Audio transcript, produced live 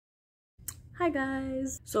Hi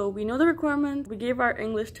guys! So we know the requirement, we gave our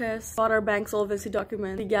English test, got our bank solvency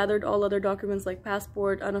document, we gathered all other documents like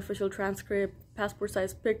passport, unofficial transcript, passport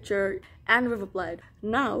size picture, and we've applied.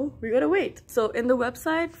 Now we gotta wait. So in the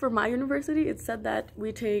website for my university, it said that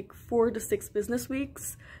we take 4 to 6 business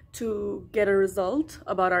weeks to get a result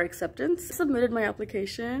about our acceptance. I submitted my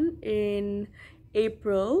application in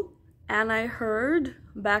April and I heard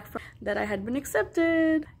back from that I had been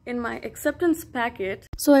accepted in my acceptance packet.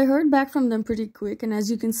 So I heard back from them pretty quick, and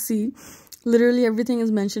as you can see, literally everything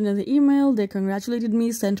is mentioned in the email. They congratulated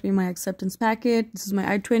me, sent me my acceptance packet. This is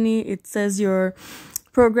my I-20. It says your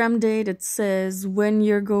program date, it says when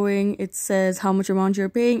you're going, it says how much amount you're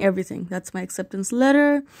paying, everything. That's my acceptance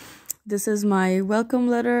letter. This is my welcome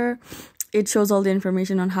letter. It shows all the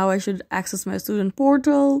information on how I should access my student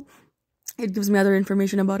portal. It gives me other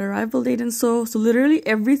information about arrival date and so literally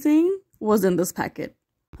everything was in this packet.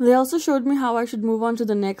 They also showed me how I should move on to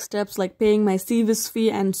the next steps, like paying my CVIS fee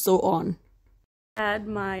and so on. Add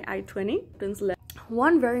my I-20.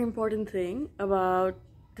 One very important thing about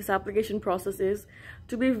this application process is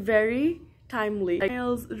to be very timely.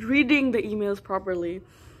 Reading the emails properly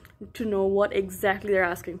to know what exactly they're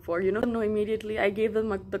asking for. You know immediately. I gave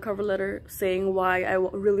them the cover letter saying why I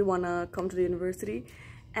really want to come to the university.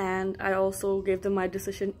 And I also gave them my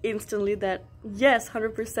decision instantly that yes,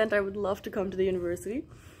 100% I would love to come to the university.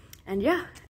 And yeah.